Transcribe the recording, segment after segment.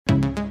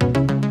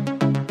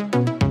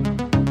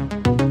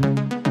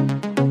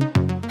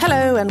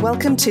and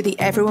welcome to the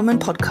Every Woman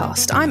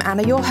podcast. I'm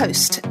Anna, your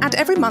host, and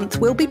every month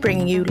we'll be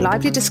bringing you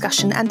lively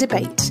discussion and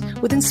debate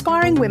with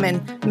inspiring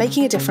women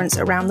making a difference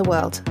around the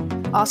world,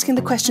 asking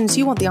the questions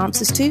you want the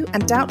answers to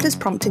and doubtless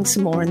prompting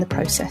some more in the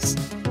process.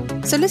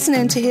 So listen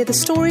in to hear the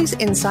stories,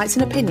 insights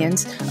and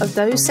opinions of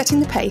those setting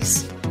the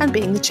pace and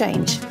being the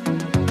change.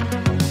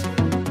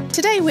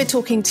 Today we're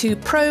talking to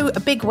pro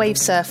big wave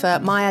surfer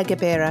Maya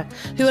Gabeira,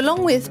 who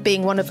along with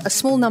being one of a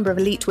small number of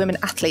elite women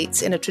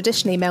athletes in a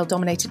traditionally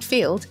male-dominated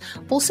field,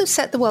 also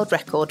set the world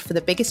record for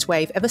the biggest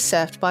wave ever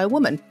surfed by a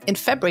woman in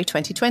February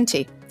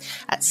 2020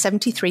 at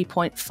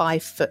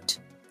 73.5 foot.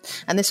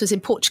 And this was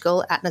in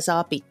Portugal at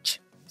Nazar Beach.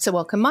 So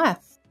welcome, Maya.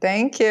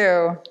 Thank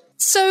you.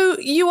 So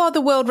you are the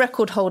world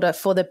record holder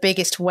for the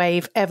biggest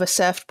wave ever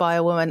surfed by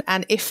a woman.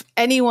 And if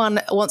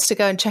anyone wants to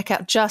go and check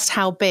out just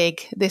how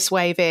big this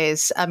wave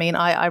is,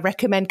 I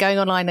recommend going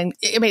online. And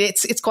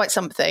it's quite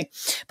something.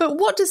 But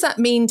what does that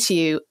mean to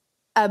you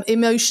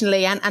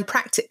emotionally and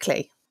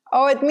practically?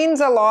 Oh, it means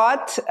a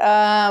lot.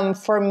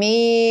 For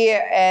me,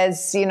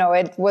 as you know,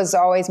 it was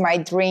always my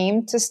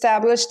dream to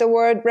establish the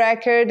world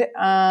record.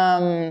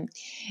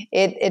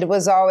 It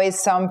was always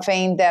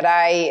something that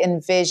I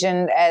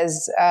envisioned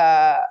as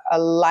a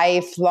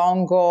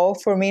lifelong goal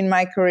for me in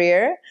my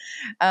career.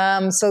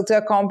 So to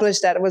accomplish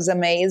that was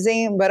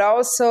amazing. But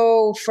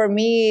also for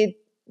me,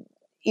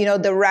 you know,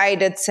 the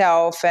ride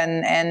itself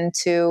and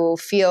to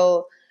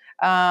feel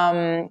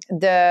the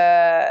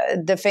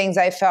things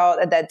I felt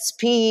at that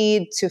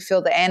speed, to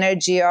feel the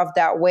energy of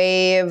that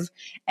wave,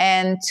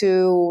 and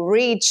to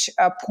reach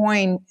a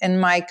point in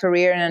my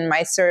career and in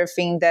my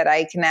surfing that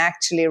I can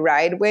actually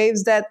ride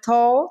waves that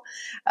tall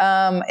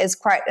is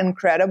quite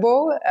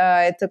incredible.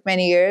 It took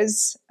many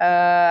years.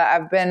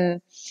 I've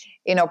been,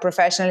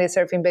 professionally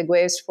surfing big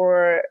waves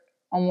for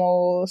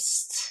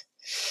almost,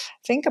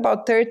 I think,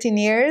 about 13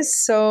 years.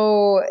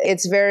 So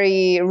it's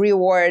very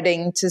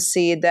rewarding to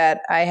see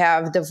that I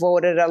have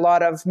devoted a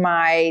lot of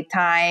my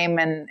time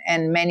and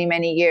many,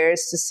 many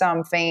years to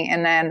something.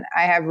 And then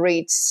I have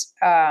reached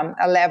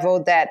a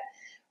level that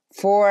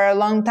for a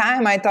long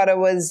time, I thought it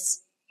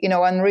was,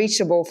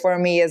 unreachable for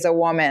me as a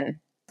woman.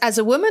 As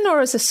a woman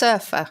or as a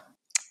surfer?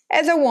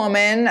 As a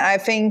woman, I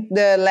think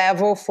the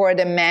level for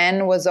the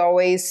men was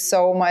always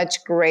so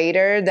much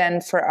greater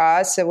than for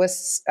us.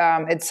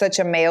 It's such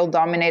a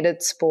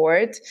male-dominated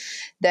sport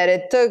that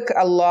it took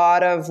a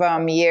lot of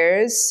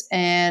years,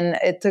 and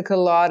it took a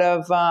lot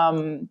of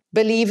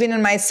believing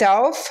in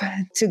myself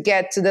to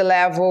get to the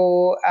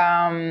level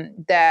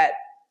that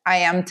I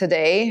am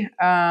today.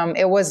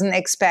 It wasn't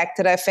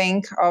expected, I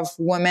think, of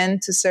women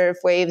to surf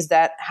waves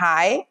that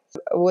high.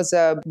 It was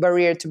a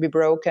barrier to be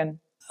broken.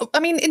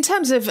 In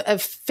terms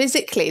of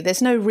physically,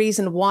 there's no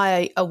reason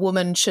why a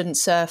woman shouldn't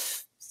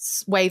surf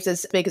waves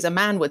as big as a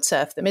man would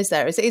surf them, is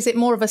there? Is it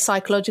more of a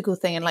psychological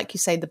thing? And like you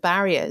say, the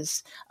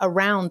barriers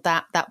around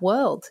that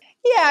world?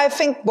 Yeah, I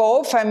think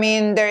both.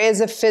 There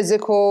is a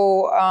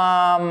physical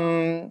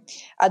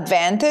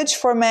advantage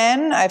for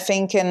men. I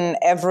think in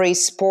every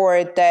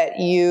sport that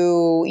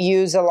you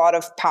use a lot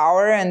of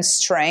power and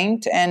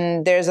strength,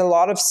 and there's a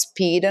lot of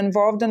speed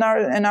involved in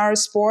our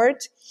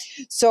sport.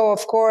 So,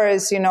 of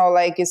course,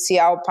 like you see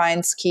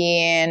alpine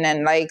skiing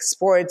and like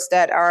sports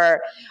that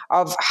are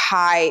of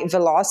high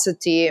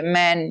velocity,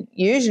 men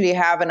usually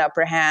have an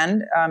upper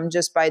hand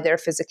just by their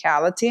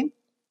physicality.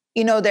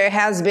 There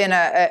has been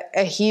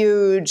a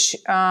huge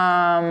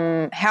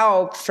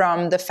help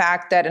from the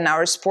fact that in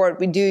our sport,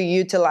 we do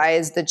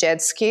utilize the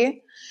jet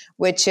ski,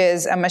 which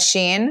is a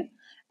machine.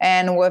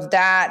 And with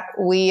that,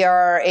 we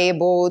are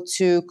able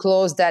to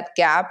close that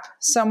gap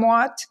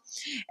somewhat.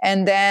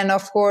 And then,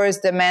 of course,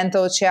 the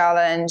mental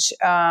challenge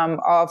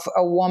of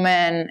a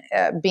woman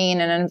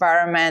being in an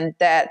environment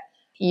that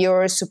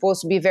you're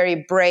supposed to be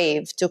very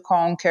brave to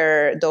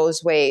conquer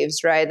those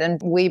waves, right?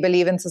 And we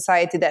believe in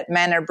society that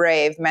men are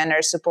brave. Men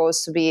are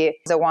supposed to be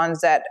the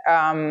ones that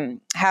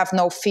have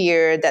no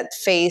fear, that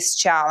face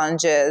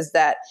challenges,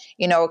 that,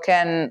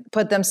 can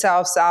put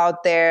themselves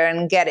out there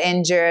and get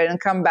injured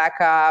and come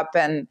back up.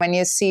 And when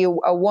you see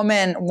a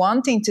woman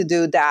wanting to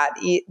do that,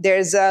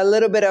 there's a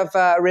little bit of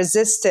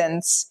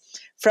resistance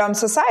from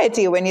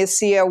society when you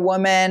see a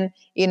woman,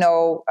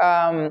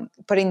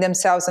 putting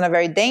themselves in a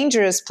very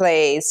dangerous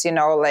place,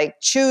 like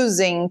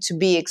choosing to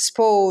be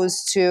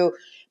exposed to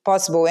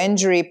possible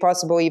injury,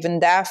 possible even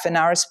death in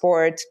our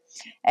sport.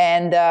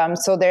 And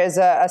so there's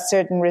a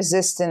certain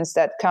resistance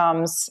that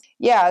comes.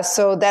 Yeah,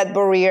 so that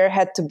barrier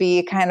had to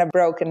be kind of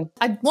broken.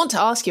 I want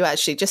to ask you,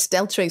 actually, just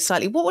deltering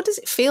slightly, what does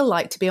it feel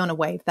like to be on a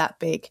wave that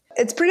big?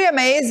 It's pretty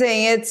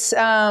amazing. It's...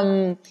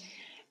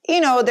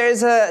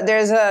 there's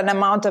an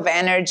amount of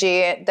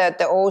energy that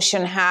the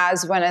ocean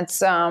has when it's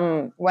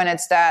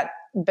that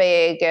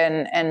big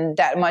and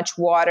that much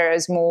water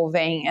is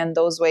moving and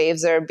those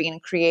waves are being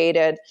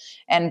created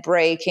and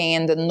breaking,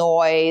 and the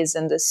noise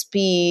and the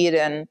speed.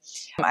 And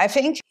I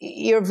think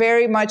you're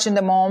very much in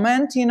the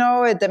moment,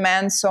 it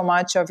demands so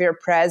much of your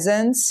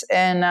presence.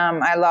 And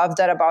I love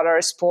that about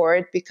our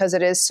sport because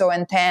it is so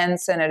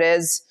intense and it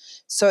is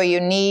so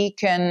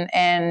unique and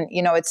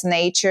it's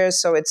nature.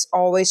 So it's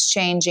always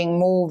changing,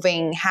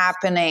 moving,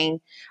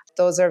 happening.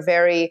 Those are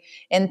very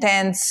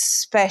intense,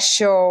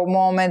 special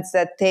moments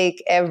that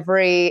take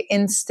every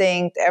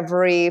instinct,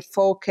 every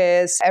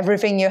focus,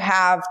 everything you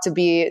have to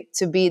be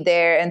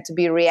there and to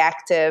be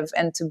reactive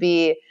and to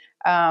be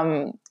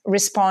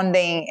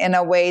responding in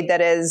a way that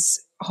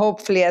is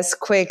hopefully as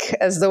quick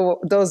as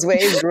those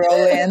waves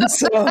roll in.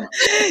 So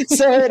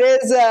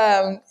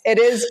it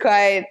is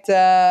quite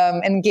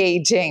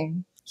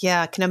engaging.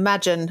 Yeah, I can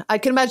imagine.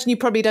 You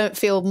probably don't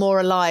feel more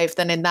alive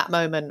than in that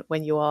moment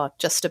when you are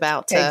just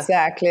about to.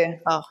 Exactly.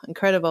 Oh,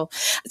 incredible.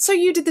 So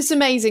you did this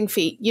amazing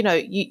feat.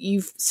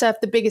 You've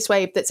surfed the biggest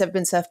wave that's ever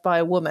been surfed by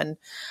a woman.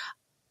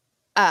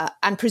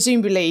 And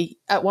presumably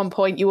at one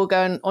point you will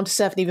go on to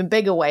surf an even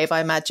bigger wave, I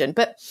imagine.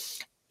 But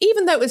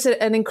even though it was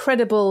an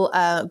incredible,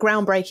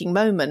 groundbreaking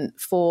moment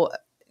for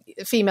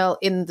a female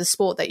in the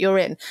sport that you're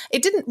in,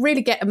 it didn't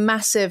really get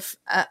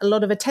a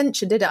lot of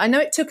attention, did it? I know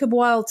it took a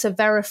while to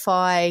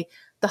verify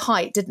the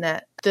height, didn't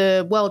it?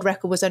 The world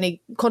record was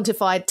only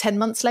quantified 10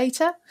 months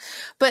later.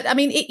 But I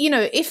mean,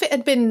 if it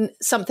had been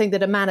something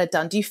that a man had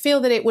done, do you feel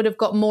that it would have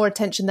got more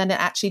attention than it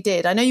actually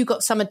did? I know you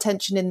got some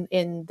attention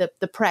in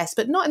the press,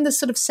 but not in the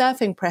sort of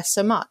surfing press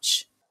so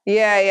much.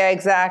 Yeah,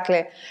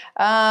 exactly.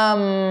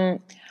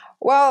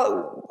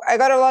 Well, I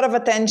got a lot of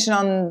attention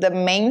on the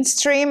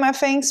mainstream, I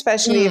think,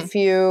 especially if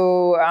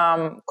you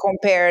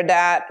compare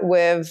that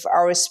with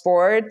our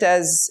sport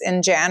as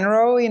in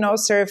general,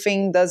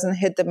 surfing doesn't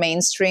hit the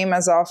mainstream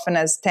as often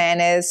as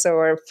tennis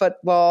or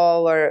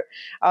football or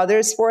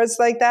other sports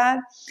like that.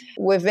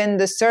 Within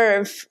the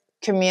surf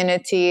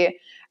community,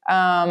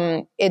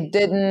 it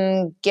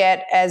didn't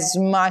get as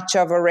much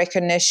of a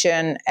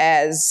recognition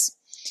as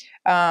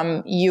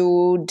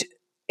you'd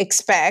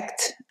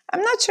expect.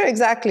 I'm not sure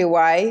exactly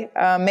why.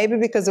 Maybe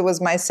because it was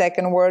my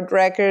second world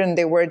record and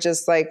they were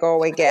just like,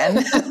 oh,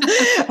 again.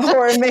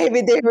 Or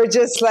maybe they were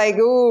just like,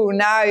 ooh,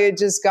 now you've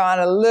just gone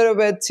a little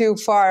bit too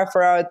far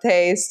for our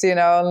taste.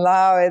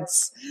 Now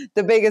it's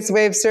the biggest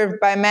wave surfed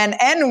by men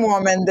and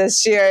women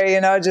this year.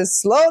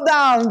 Just slow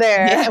down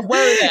there. Yeah,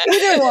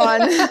 either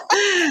one.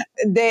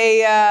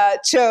 They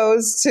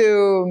chose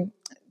to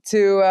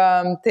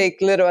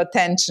take little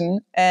attention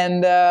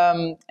and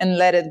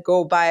let it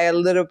go by a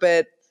little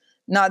bit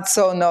not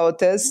so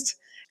noticed.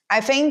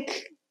 I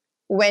think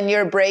when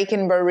you're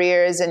breaking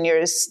barriers and you're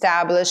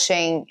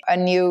establishing a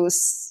new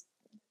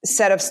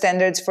set of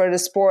standards for the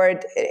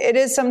sport, it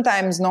is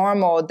sometimes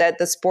normal that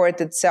the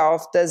sport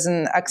itself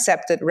doesn't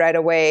accept it right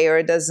away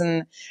or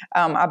doesn't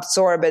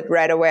absorb it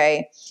right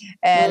away.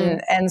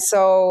 And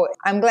so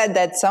I'm glad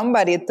that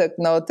somebody took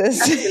notice.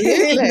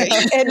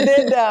 It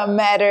did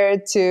matter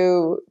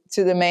to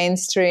the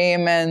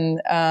mainstream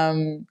and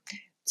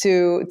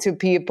to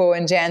people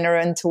in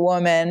general and to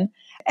women.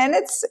 And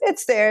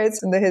it's there.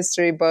 It's in the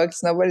history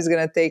books. Nobody's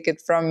going to take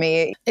it from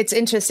me. It's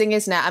interesting,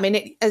 isn't it? I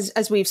mean,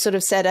 as we've sort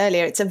of said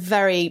earlier, it's a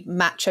very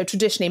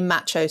traditionally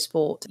macho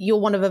sport. You're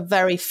one of a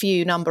very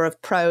few number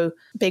of pro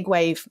big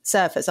wave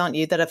surfers, aren't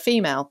you, that are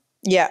female?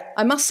 Yeah.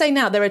 I must say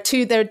now, there are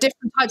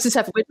different types of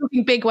surfing. We're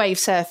talking big wave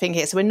surfing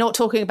here. So we're not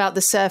talking about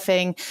the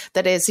surfing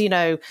that is,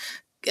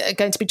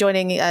 going to be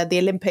joining the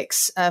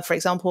Olympics, for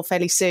example,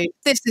 fairly soon.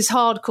 This is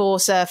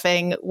hardcore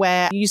surfing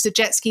where you use the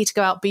jet ski to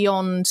go out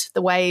beyond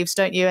the waves,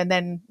 don't you? And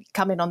then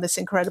come in on this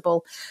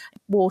incredible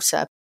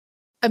water.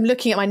 I'm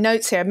looking at my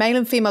notes here. Male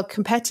and female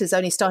competitors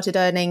only started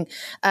earning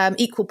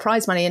equal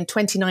prize money in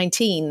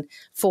 2019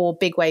 for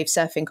big wave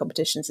surfing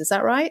competitions. Is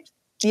that right?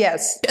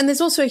 Yes. And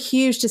there's also a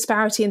huge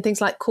disparity in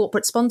things like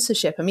corporate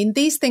sponsorship. I mean,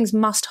 these things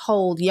must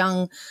hold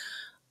young,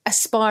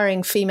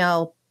 aspiring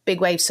female big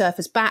wave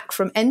surfers back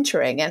from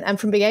entering and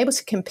from being able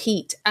to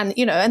compete and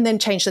then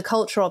change the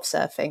culture of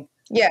surfing.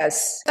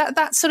 Yes.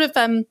 That sort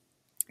of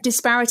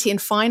disparity in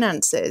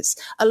finances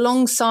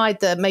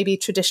alongside the maybe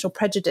traditional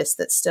prejudice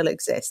that still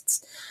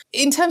exists.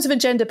 In terms of a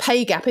gender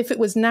pay gap, if it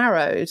was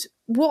narrowed,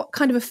 what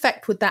kind of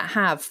effect would that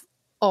have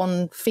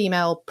on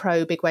female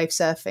pro big wave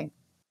surfing?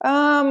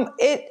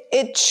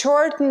 It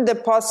shortened the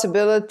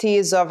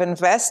possibilities of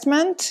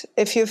investment.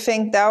 If you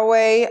think that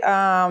way,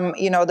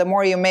 the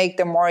more you make,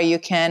 the more you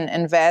can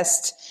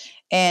invest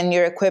in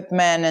your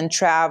equipment and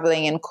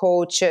traveling and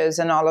coaches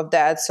and all of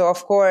that. So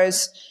of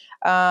course,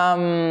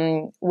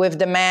 with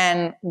the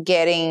man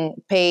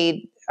getting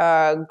paid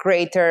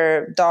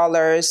greater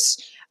dollars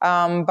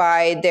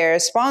by their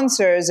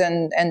sponsors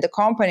and the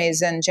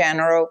companies in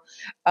general,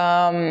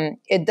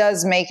 it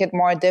does make it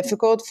more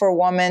difficult for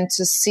women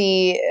to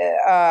see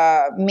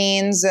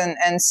means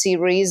and see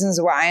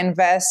reasons why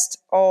invest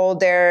all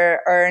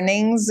their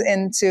earnings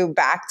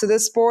back to the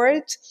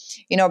sport,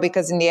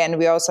 because in the end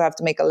we also have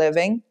to make a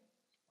living.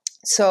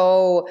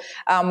 So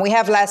we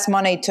have less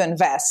money to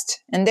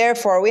invest, and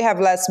therefore we have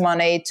less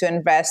money to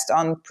invest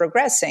on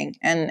progressing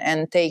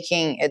and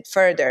taking it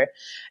further.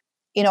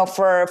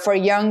 For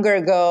younger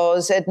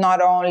girls, it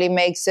not only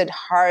makes it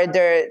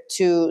harder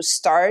to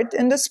start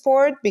in the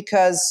sport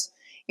because,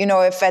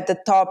 if at the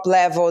top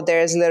level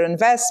there's little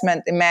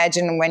investment,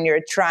 imagine when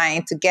you're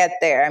trying to get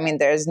there. I mean,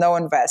 there's no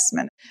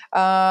investment.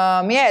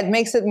 It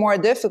makes it more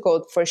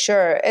difficult for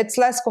sure. It's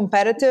less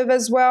competitive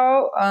as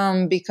well,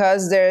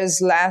 because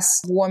there's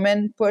less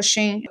women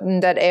pushing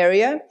in that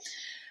area.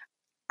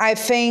 I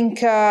think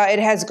it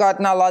has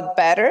gotten a lot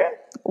better.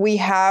 We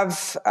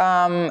have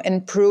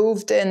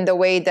improved in the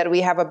way that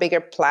we have a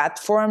bigger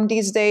platform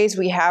these days.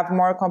 We have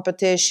more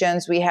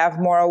competitions. We have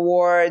more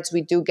awards.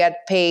 We do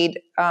get paid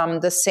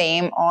the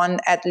same on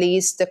at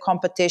least the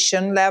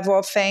competition level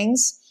of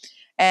things.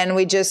 And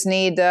we just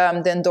need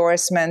the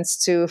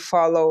endorsements to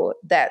follow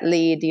that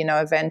lead,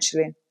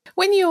 eventually.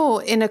 When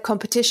you're in a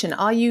competition,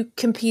 are you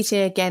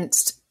competing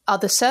against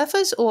other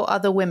surfers or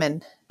other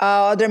women?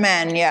 Other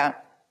men, yeah.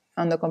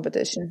 On the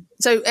competition.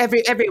 So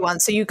everyone.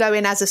 So you go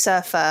in as a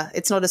surfer.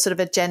 It's not a sort of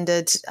a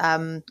gendered.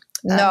 No,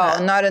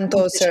 not in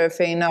tow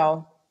surfing.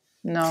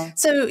 No.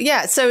 So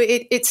So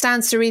it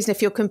stands to reason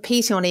if you're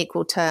competing on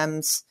equal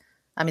terms.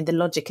 I mean, the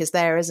logic is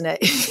there, isn't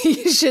it?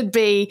 You should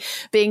be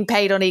being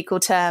paid on equal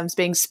terms,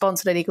 being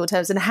sponsored on equal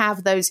terms, and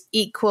have those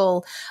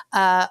equal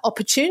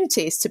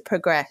opportunities to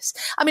progress.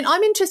 I mean,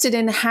 I'm interested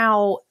in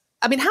how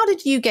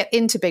did you get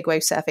into big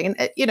wave surfing?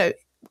 And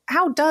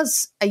how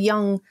does a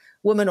young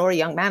woman or a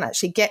young man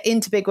actually get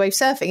into big wave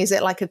surfing? Is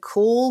it like a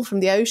call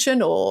from the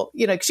ocean, or,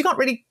 because you can't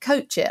really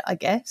coach it, I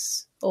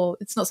guess, or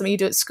it's not something you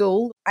do at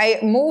school? I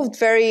moved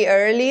very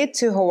early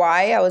to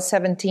Hawaii. I was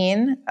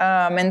 17,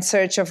 in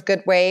search of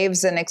good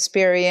waves and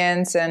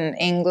experience and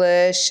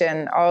English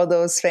and all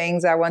those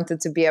things. I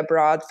wanted to be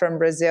abroad from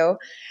Brazil.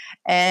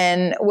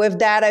 And with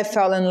that, I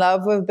fell in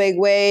love with big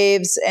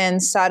waves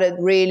and started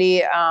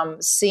really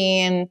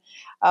seeing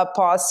a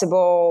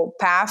possible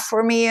path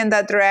for me in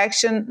that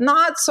direction.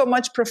 Not so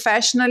much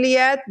professionally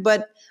yet,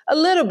 but a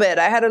little bit.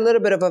 I had a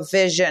little bit of a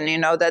vision,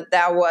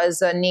 that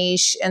was a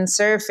niche in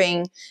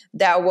surfing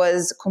that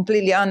was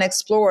completely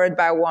unexplored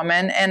by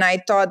women. And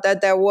I thought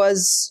that there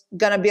was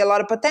going to be a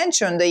lot of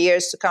potential in the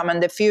years to come in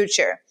the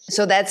future.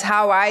 So that's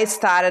how I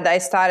started. I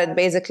started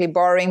basically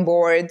borrowing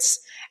boards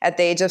at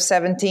the age of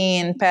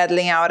 17,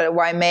 paddling out at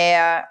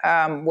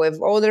Waimea with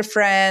older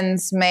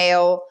friends,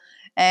 male,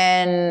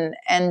 and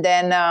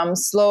then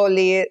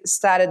slowly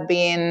started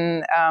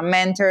being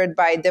mentored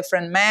by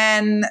different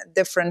men,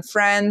 different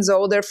friends,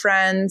 older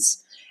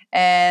friends,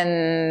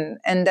 and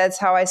that's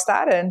how I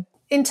started.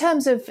 In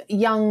terms of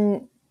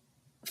young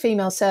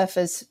female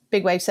surfers,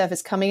 big wave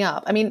surfers coming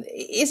up, I mean,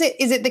 is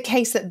it the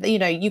case that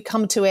you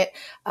come to it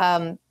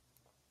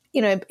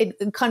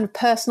in kind of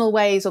personal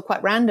ways or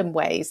quite random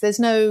ways? There's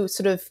no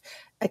sort of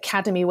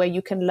academy where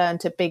you can learn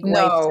to big wave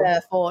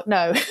surf, or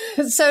no.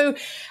 So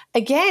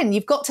again,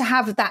 you've got to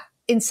have that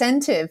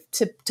incentive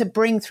to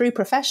bring through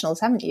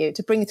professionals, haven't you?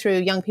 To bring through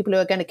young people who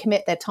are going to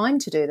commit their time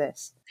to do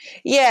this.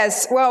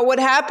 Yes. Well, what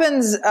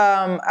happens,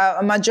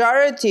 a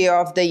majority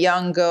of the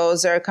young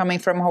girls are coming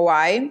from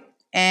Hawaii,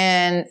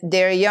 and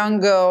they're young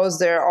girls.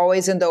 They're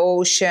always in the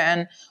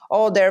ocean.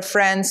 All their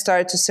friends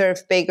start to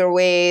surf bigger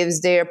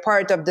waves. They're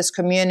part of this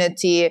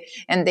community,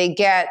 and they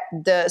get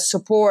the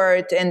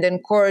support and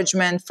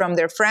encouragement from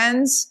their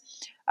friends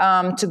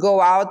to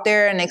go out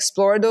there and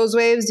explore those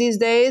waves these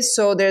days.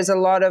 So there's a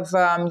lot of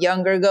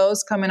younger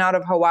girls coming out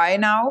of Hawaii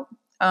now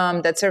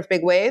that surf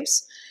big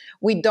waves.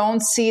 We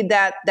don't see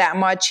that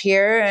much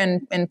here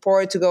in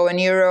Portugal and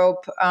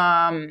Europe.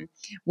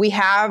 We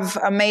have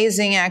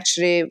amazing,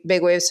 actually,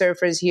 big wave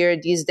surfers here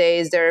these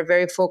days. They're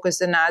very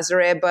focused in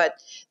Nazaré, but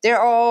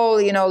they're all,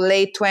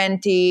 late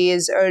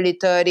 20s, early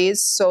 30s.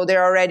 So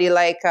they're already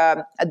like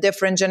a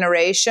different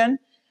generation.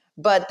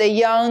 But the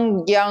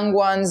young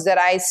ones that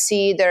I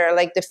see, they're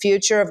like the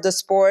future of the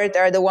sport,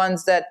 are the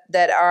ones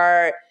that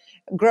are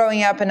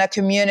growing up in a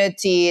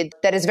community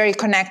that is very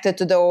connected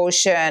to the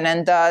ocean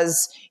and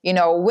does,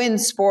 wind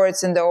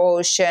sports in the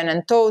ocean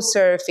and tow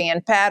surfing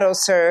and paddle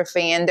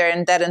surfing, and they're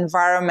in that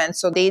environment.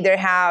 So they either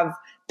have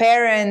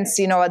parents,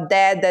 a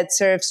dad that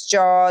surfs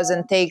Jaws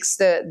and takes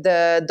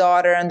the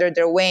daughter under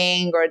their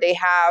wing, or they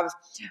have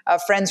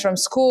friends from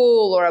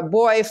school or a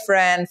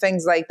boyfriend,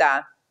 things like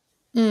that.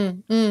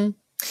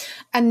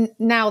 And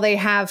now they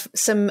have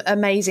some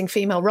amazing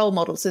female role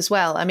models as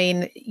well. I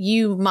mean,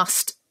 you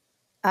must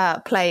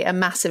play a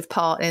massive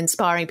part in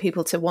inspiring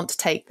people to want to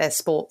take their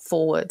sport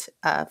forward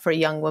for a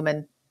young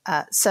woman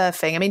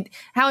surfing. I mean,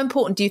 how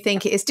important do you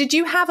think it is? Did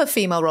you have a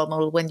female role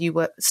model when you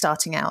were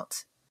starting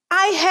out?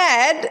 I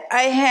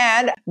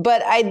had,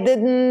 but I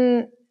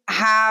didn't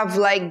have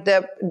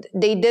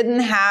they didn't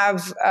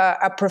have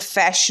a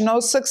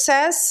professional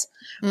success.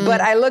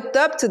 But I looked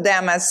up to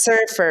them as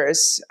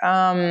surfers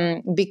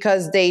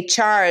because they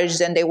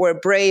charged and they were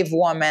brave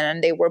women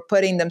and they were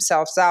putting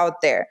themselves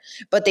out there.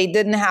 But they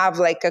didn't have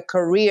like a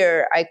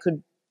career I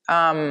could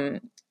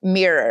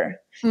mirror.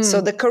 So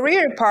the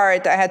career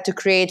part I had to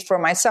create for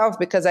myself,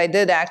 because I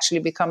did actually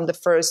become the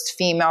first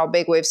female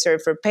big wave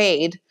surfer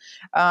paid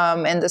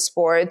in the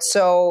sport.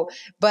 So,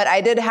 but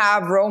I did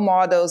have role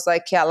models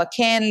like Kiala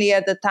Canley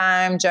at the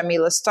time,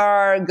 Jamila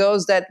Starr,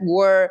 girls that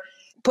were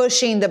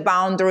pushing the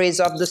boundaries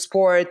of the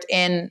sport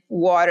in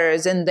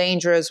waters and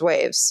dangerous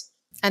waves.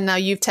 And now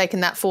you've taken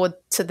that forward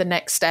to the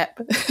next step.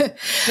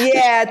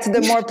 Yeah, to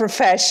the more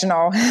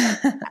professional.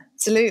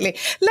 Absolutely.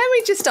 Let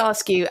me just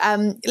ask you,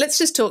 let's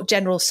just talk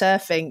general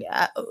surfing.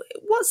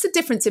 What's the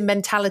difference in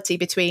mentality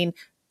between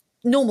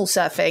normal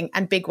surfing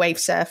and big wave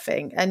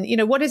surfing? And, you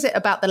know, what is it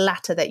about the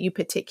latter that you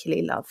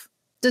particularly love?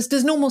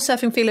 Does normal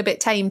surfing feel a bit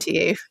tame to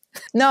you?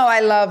 No, I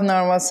love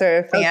normal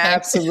surfing. Okay. I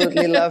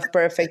absolutely love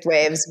perfect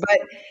waves. But,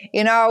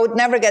 you know, I would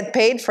never get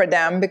paid for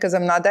them because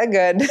I'm not that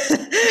good.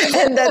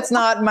 And that's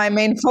not my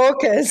main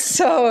focus.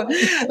 So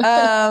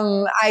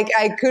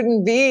I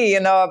couldn't be, you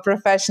know, a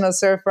professional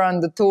surfer on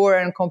the tour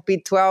and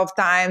compete 12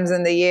 times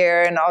in the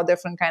year and all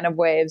different kind of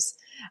waves.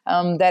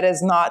 That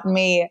is not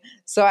me.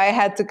 So I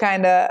had to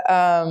kind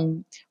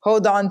of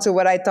hold on to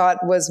what I thought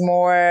was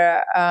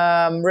more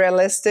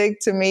realistic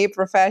to me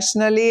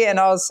professionally, and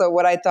also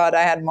what I thought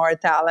I had more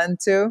talent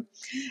to.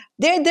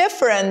 They're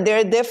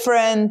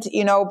different.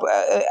 You know,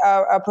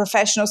 a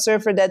professional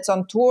surfer that's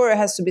on tour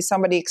has to be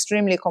somebody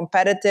extremely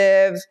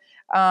competitive.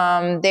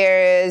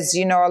 There is,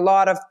 you know, a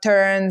lot of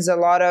turns, a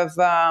lot of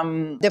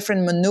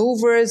different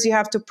maneuvers you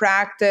have to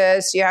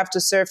practice. You have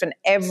to surf in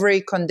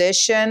every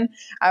condition.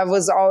 I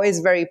was always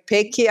very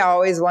picky. I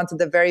always wanted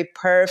the very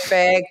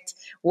perfect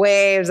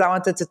waves. I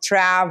wanted to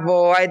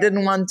travel. I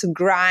didn't want to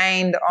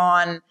grind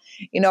on,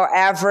 you know,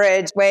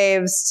 average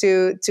waves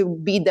to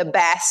be the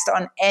best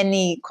on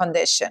any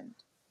condition.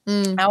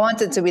 I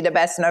wanted to be the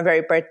best in a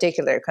very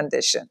particular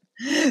condition.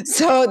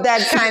 So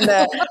that kind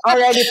of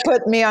already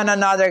put me on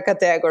another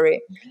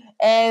category.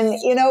 And,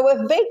 you know,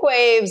 with big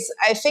waves,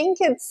 I think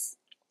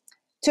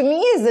to me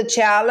is the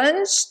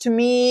challenge. To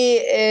me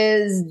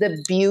is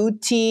the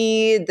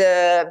beauty,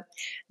 the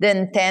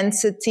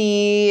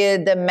intensity,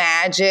 the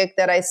magic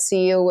that I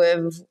see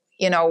with,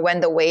 you know, when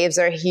the waves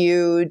are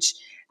huge.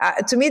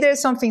 To me,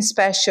 there's something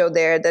special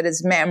there that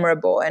is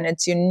memorable and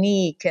it's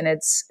unique and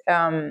it's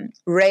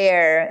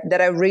rare that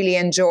I really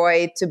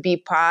enjoy to be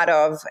part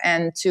of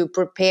and to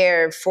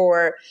prepare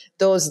for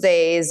those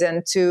days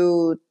and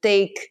to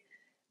take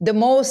the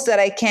most that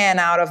I can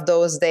out of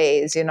those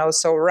days, you know,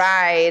 so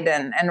ride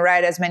and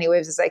ride as many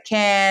waves as I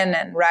can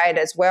and ride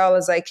as well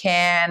as I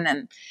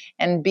can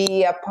and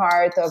be a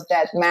part of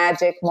that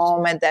magic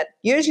moment that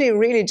usually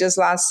really just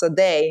lasts a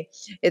day.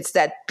 It's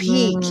that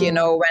peak, you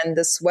know, when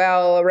the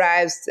swell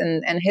arrives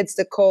and hits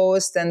the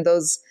coast and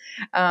those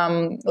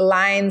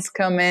lines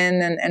come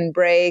in and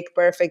break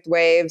perfect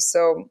waves.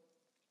 So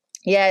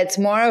yeah, it's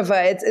more of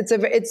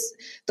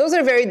those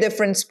are very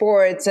different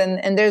sports.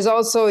 And there's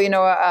also, you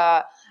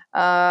know,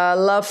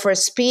 love for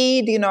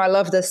speed. You know, I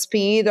love the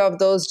speed of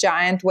those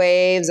giant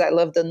waves. I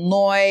love the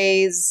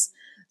noise.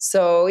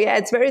 So yeah,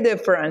 it's very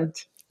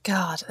different.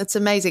 God, that's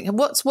amazing. And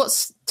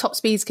what's top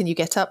speeds can you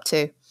get up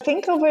to? I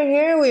think over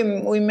here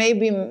we may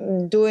be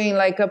doing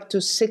like up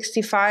to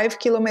 65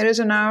 kilometers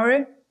an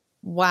hour.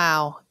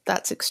 Wow,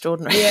 that's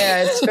extraordinary.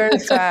 Yeah, it's very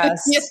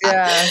fast.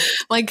 Yeah.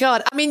 My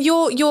God. I mean,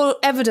 your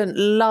evident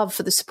love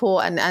for the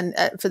sport and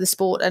for the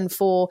sport and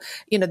for,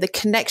 you know, the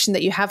connection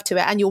that you have to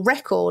it and your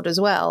record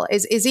as well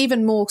is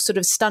even more sort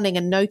of stunning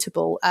and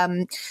notable.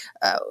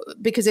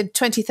 Because in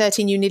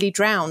 2013 you nearly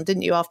drowned,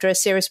 didn't you, after a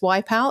serious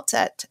wipeout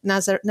at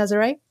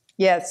Nazaré?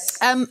 Yes.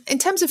 In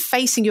terms of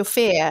facing your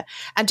fear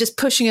and just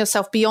pushing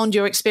yourself beyond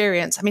your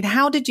experience, I mean,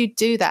 how did you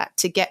do that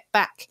to get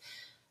back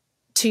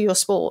to your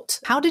sport?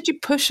 How did you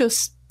push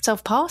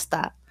yourself past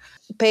that?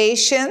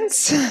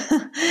 Patience,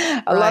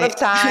 a lot of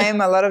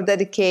time, a lot of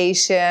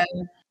dedication.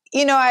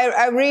 You know,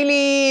 I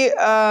really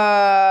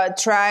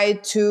try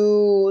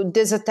to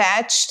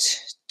disattach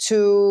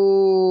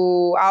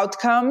to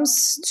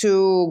outcomes,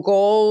 to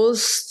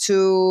goals,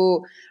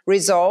 to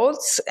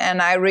results.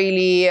 And I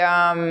really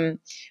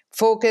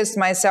focused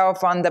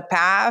myself on the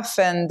path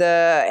and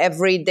the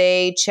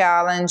everyday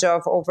challenge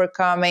of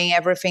overcoming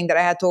everything that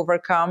I had to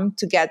overcome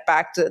to get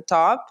back to the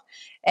top.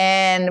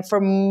 And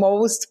for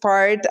most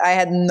part, I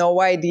had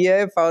no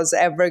idea if I was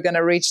ever going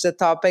to reach the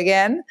top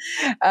again.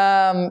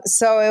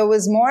 So it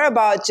was more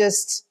about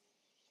just,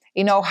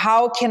 you know,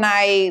 how can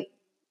I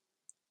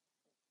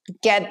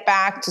get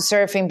back to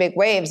surfing big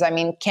waves? I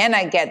mean, can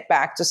I get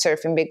back to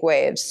surfing big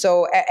waves?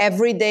 So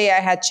every day I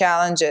had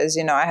challenges.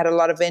 You know, I had a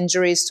lot of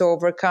injuries to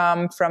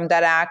overcome from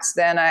that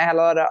accident. I had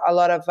a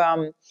lot of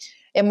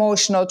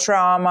emotional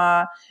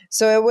trauma.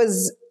 So it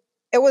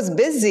was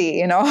busy,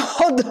 you know,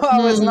 although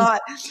I was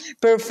not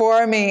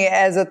performing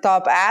as a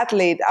top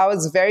athlete, I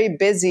was very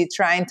busy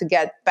trying to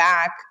get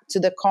back to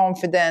the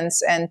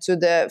confidence and to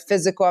the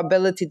physical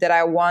ability that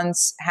I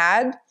once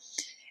had.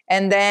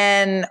 And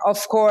then,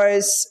 of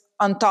course,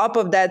 on top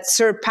of that,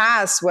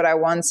 surpass what I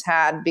once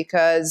had,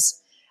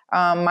 because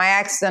my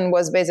accident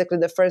was basically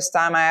the first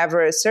time I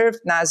ever surfed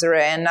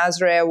Nazaré. And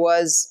Nazaré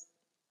was,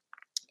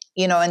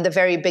 you know, in the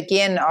very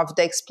beginning of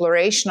the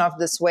exploration of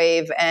this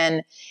wave.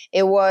 And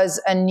it was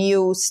a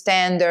new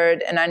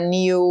standard and a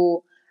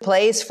new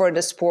place for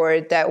the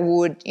sport that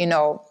would, you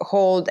know,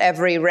 hold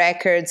every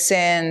record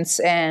since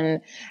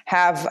and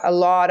have a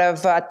lot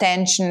of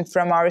attention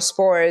from our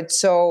sport.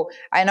 So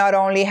I not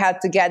only had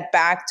to get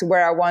back to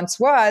where I once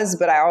was,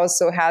 but I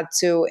also had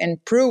to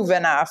improve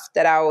enough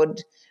that I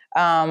would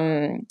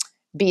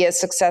be a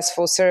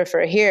successful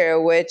surfer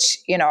here, which,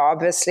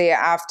 obviously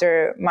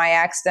after my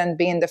accident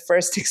being the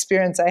first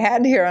experience I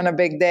had here on a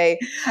big day,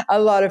 a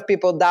lot of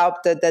people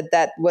doubted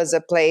that was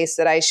a place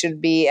that I should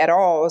be at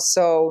all.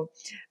 So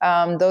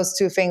those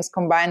two things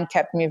combined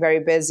kept me very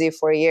busy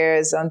for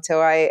years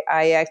until I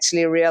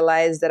actually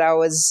realized that I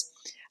was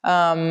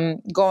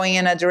going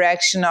in a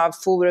direction of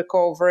full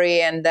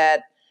recovery, and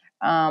that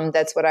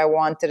that's what I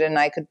wanted, and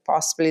I could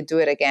possibly do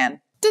it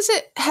again. Does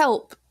it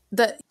help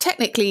that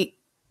technically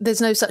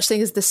there's no such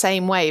thing as the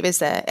same wave, is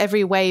there?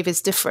 Every wave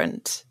is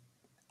different.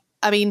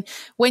 I mean,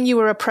 when you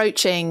were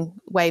approaching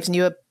waves and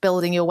you were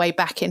building your way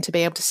back into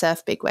being able to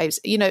surf big waves,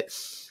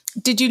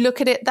 did you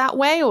look at it that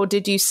way, or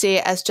did you see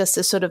it as just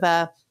a sort of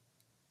a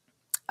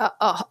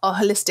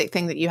holistic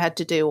thing that you had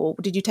to do, or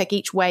did you take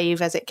each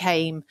wave as it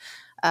came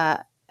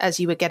as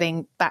you were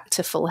getting back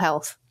to full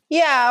health?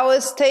 Yeah, I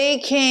was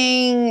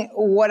taking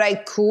what I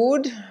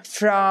could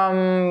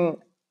from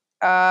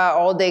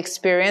all the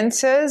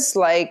experiences.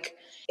 Like,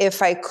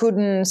 if I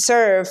couldn't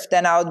surf,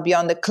 then I would be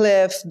on the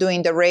cliff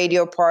doing the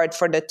radio part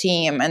for the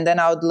team. And then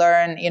I would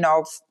learn,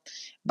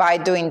 by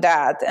doing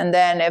that. And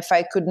then if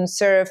I couldn't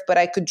surf, but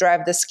I could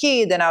drive the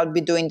ski, then I would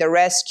be doing the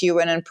rescue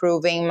and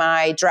improving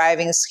my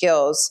driving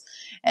skills.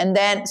 And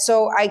then,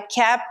 so I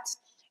kept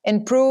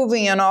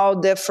improving on all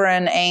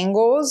different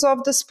angles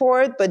of the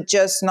sport, but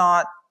just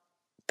not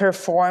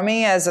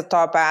performing as a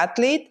top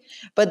athlete.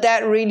 But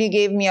that really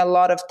gave me a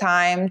lot of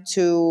time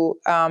to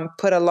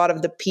put a lot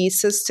of the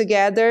pieces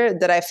together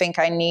that I think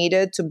I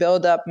needed to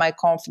build up my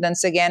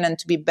confidence again and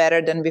to be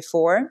better than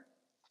before.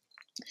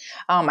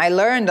 I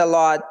learned a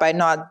lot by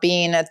not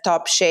being at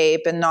top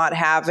shape and not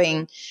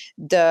having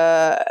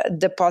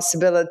the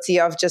possibility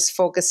of just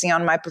focusing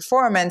on my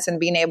performance and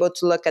being able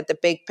to look at the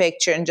big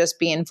picture and just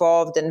be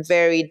involved in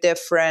very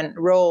different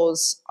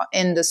roles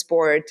in the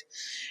sport.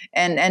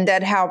 And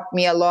that helped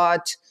me a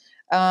lot.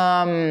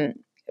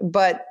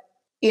 But,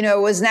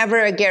 it was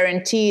never a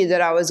guarantee that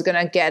I was going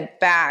to get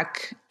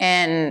back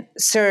and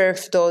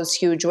surf those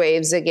huge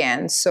waves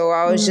again. So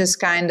I was just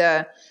kind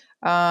of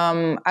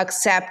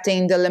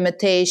accepting the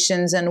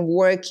limitations and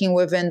working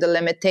within the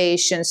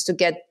limitations to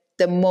get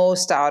the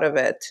most out of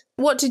it.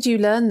 What did you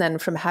learn then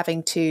from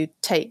having to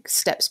take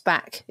steps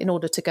back in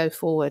order to go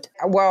forward?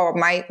 Well,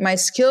 my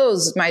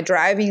skills, my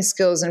driving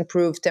skills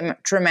improved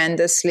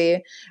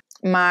tremendously.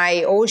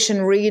 My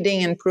ocean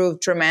reading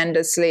improved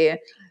tremendously.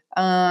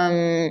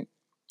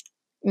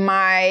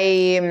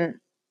 My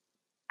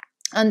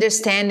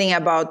understanding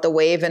about the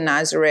wave in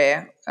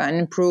Nazaré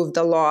improved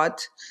a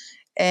lot.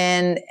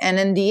 And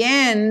in the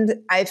end,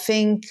 I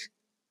think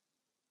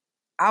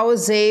I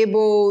was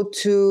able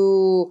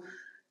to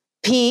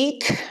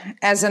peak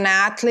as an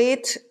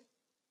athlete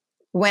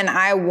when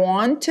I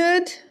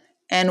wanted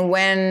and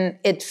when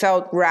it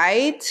felt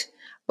right,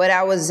 but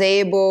I was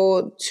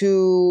able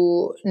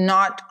to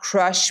not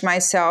crush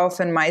myself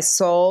and my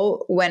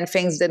soul when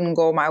things didn't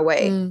go my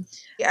way.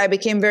 I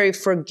became very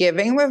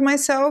forgiving with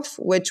myself,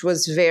 which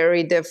was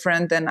very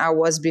different than I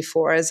was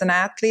before as an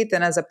athlete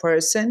and as a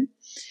person.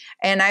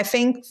 And I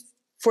think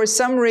for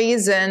some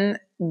reason,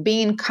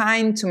 being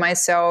kind to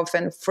myself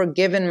and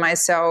forgiving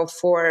myself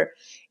for,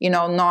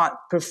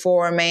 not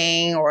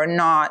performing or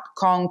not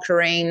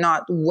conquering,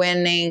 not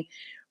winning,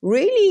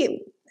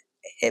 really,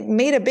 it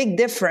made a big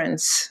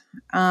difference.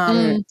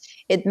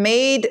 It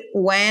made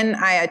when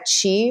I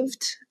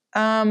achieved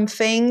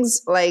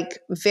things like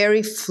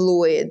very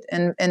fluid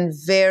and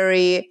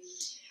very,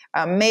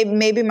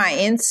 maybe my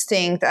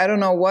instinct, I don't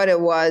know what it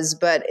was,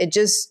 but it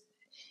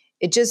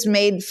just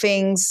made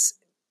things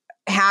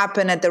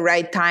happen at the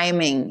right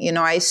timing.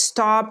 I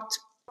stopped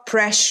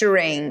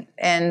pressuring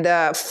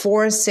and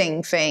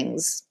forcing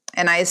things,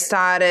 and I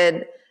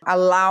started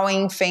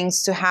allowing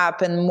things to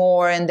happen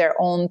more in their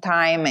own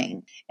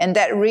timing. And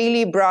that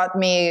really brought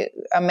me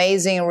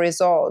amazing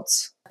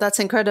results. That's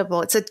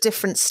incredible. It's a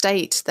different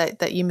state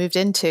that you moved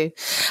into.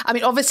 I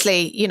mean,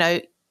 obviously,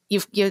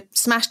 you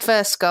smashed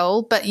first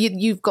goal, but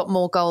you've got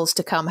more goals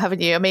to come,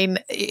 haven't you? I mean,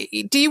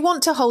 do you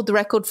want to hold the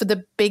record for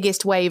the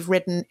biggest wave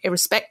ridden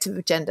irrespective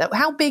of gender?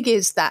 How big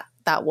is that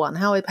one?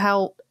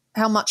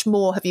 How much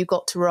more have you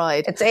got to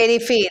ride? It's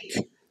 80 feet.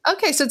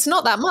 Okay, so it's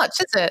not that much,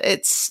 is it?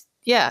 It's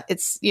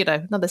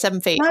another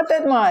 7 feet. Not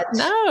that much.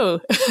 No.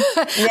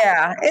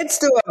 Yeah, it's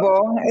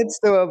doable. It's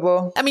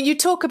doable. I mean, you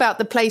talk about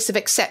the place of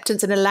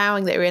acceptance and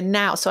allowing that you're in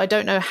now. So I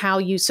don't know how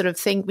you sort of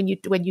think when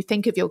you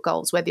think of your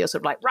goals, whether you're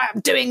sort of like, right, I'm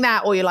doing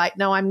that, or you're like,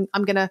 no, I'm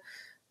going to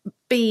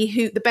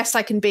be the best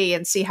I can be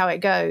and see how it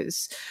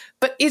goes.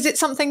 But is it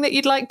something that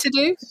you'd like to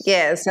do?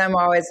 Yes, I'm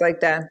always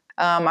like that.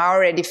 I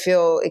already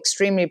feel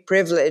extremely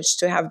privileged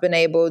to have been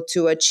able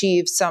to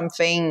achieve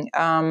something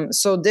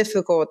so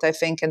difficult, I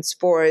think, in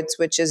sports,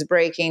 which is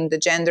breaking the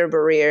gender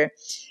barrier,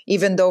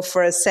 even though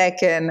for a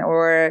second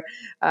or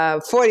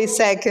 40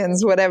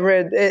 seconds, whatever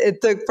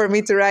it took for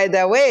me to ride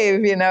that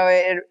wave,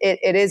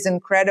 it is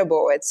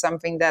incredible. It's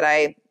something that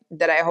I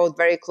hold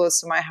very close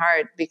to my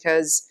heart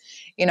because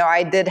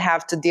I did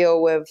have to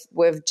deal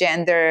with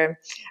gender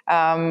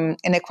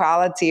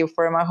inequality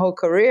for my whole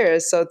career.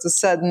 So to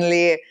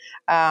suddenly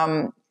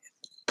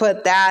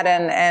put that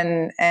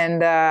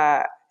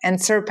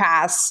and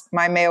surpass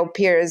my male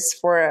peers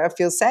for a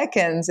few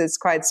seconds, it's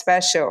quite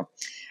special.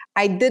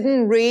 I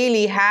didn't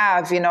really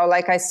have,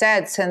 like I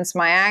said, since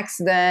my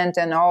accident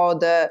and all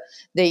the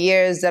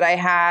years that I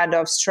had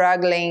of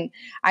struggling,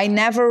 I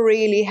never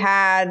really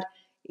had,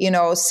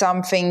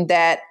 something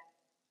that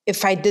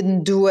if I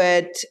didn't do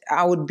it,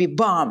 I would be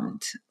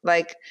bummed.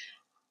 Like,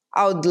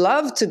 I would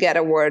love to get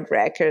a world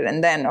record.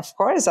 And then, of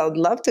course, I would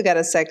love to get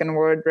a second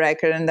world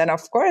record. And then,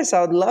 of course,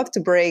 I would love to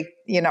break,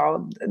 the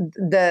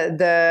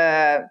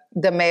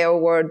male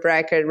world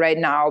record right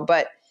now.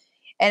 But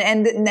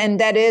And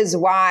that is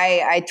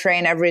why I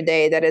train every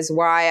day. That is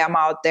why I'm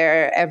out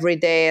there every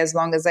day as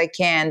long as I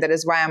can. That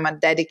is why I'm a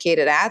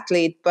dedicated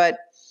athlete. But,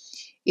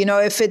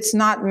 if it's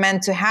not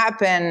meant to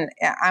happen,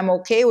 I'm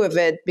okay with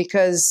it,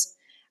 because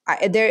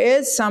there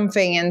is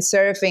something in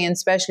surfing,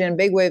 especially in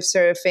big wave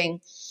surfing,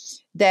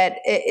 that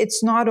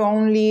it's not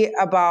only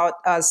about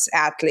us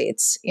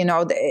athletes.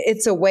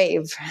 It's a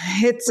wave.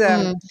 It's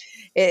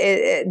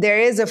there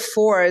is a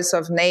force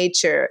of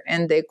nature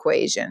in the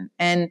equation.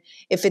 And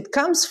if it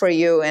comes for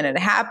you and it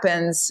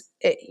happens,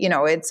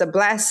 it's a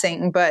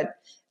blessing, but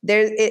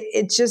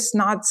it's just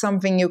not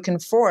something you can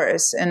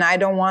force. And I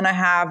don't want to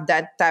have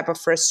that type of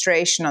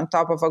frustration on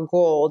top of a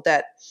goal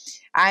that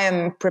I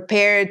am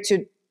prepared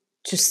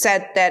to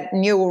set that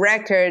new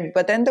record,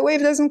 but then the wave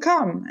doesn't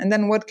come. And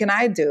then what can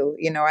I do?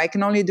 I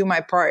can only do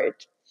my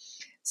part.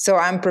 So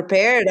I'm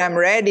prepared. I'm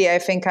ready. I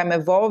think I'm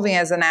evolving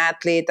as an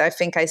athlete. I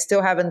think I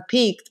still haven't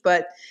peaked,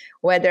 but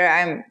whether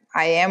I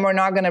am or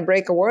not going to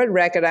break a world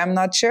record, I'm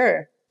not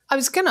sure. I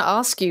was going to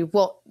ask you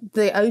what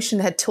the ocean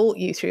had taught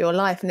you through your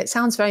life. And it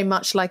sounds very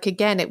much like,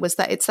 again, it's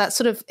that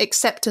sort of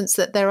acceptance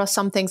that there are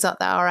some things that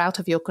are out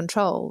of your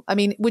control. I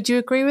mean, would you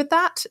agree with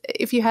that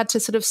if you had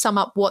to sort of sum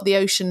up what the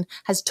ocean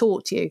has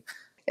taught you?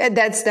 Yeah,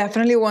 that's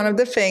definitely one of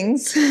the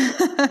things.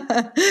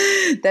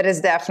 That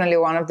is definitely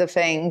one of the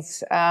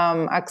things.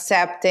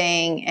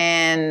 Accepting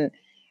and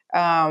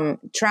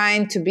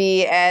trying to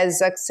be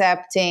as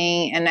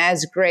accepting and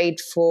as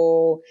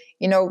grateful.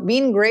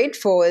 Being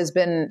grateful has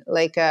been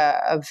like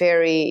a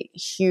very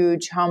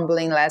huge,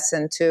 humbling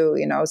lesson too,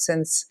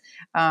 since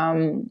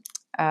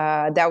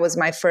that was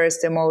my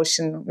first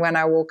emotion when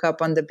I woke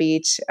up on the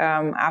beach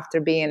after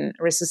being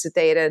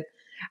resuscitated.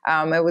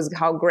 It was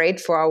how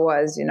grateful I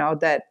was,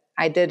 that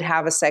I did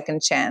have a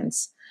second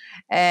chance,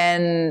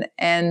 and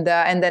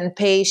then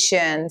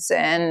patience.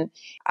 And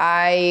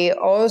I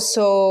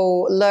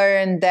also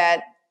learned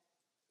that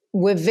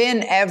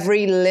within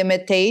every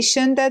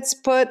limitation that's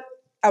put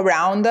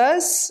around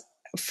us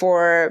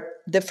for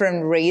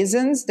different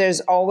reasons,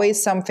 there's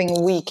always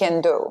something we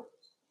can do.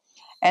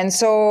 And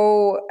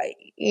so,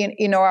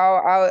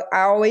 I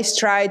always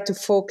try to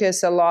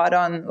focus a lot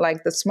on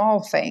like the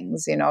small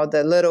things,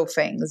 the little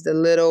things, the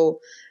little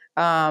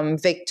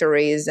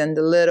victories and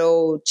the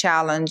little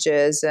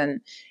challenges.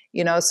 And,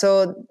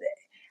 so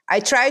I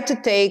try to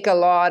take a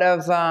lot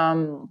of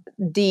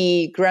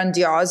the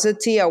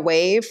grandiosity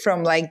away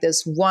from like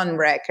this one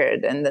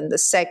record and then the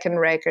second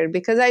record,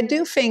 because I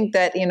do think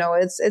that,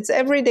 it's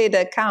every day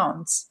that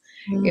counts.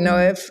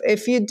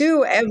 If you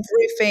do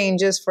everything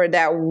just for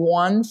that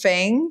one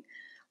thing,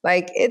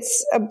 like,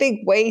 it's a big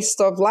waste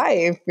of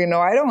life. I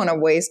don't want to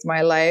waste my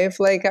life.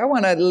 Like, I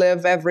want to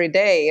live every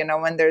day,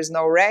 when there's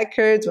no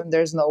records, when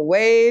there's no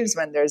waves,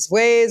 when there's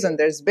waves, when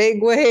there's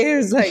big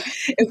waves. Like,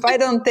 if I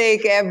don't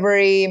take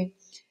every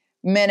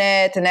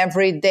minute and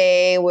every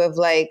day with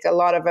like a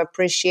lot of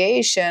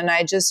appreciation,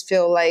 I just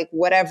feel like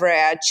whatever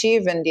I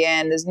achieve in the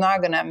end is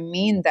not going to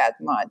mean that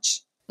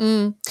much.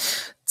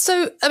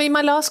 So, I mean,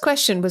 my last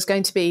question was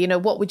going to be,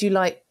 what would you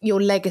like your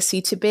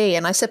legacy to be?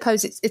 And I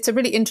suppose it's a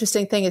really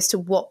interesting thing as to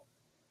what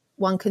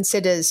one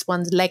considers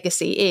one's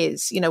legacy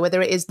is,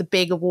 whether it is the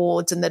big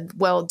awards and the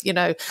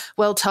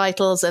world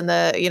titles and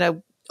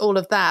the, all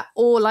of that,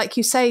 or like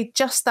you say,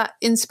 just that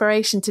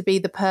inspiration to be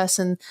the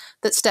person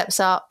that steps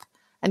up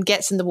and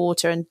gets in the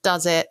water and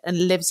does it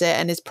and lives it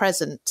and is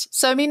present.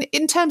 So, I mean,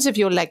 in terms of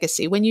your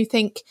legacy, when you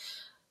think,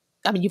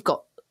 you've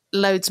got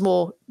loads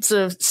more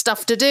sort of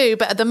stuff to do,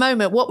 but at the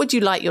moment, what would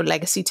you like your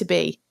legacy to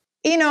be?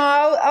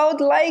 I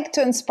would like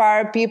to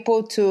inspire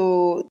people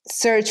to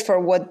search for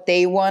what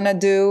they want to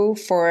do,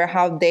 for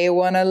how they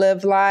want to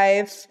live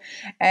life,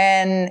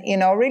 and,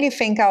 really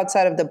think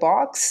outside of the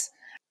box.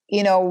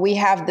 We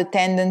have the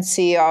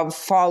tendency of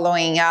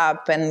following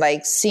up and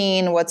like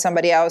seeing what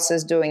somebody else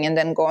is doing and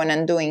then going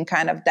and doing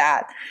kind of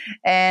that.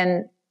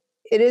 And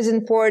it is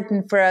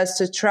important for us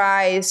to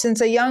try,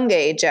 since a young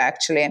age,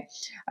 actually,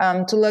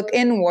 to look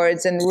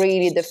inwards and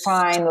really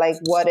define like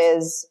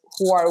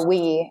who are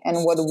we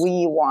and what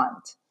we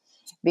want.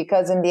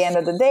 Because in the end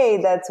of the day,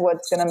 that's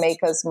what's going to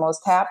make us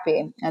most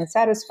happy and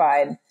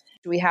satisfied.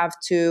 We have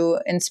to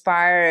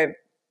inspire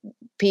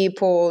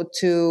people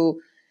to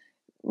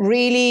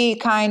really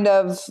kind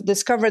of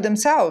discover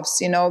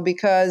themselves,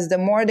 because the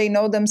more they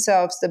know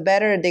themselves, the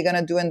better they're going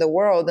to do in the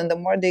world and the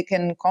more they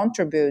can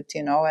contribute,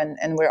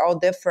 and we're all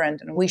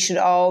different. And we should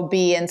all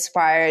be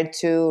inspired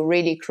to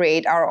really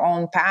create our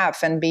own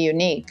path and be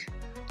unique.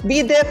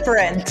 Be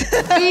different.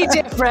 Be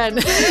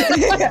different.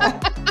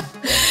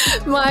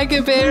 Maya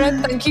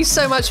Gubira, thank you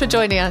so much for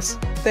joining us.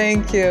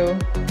 Thank you.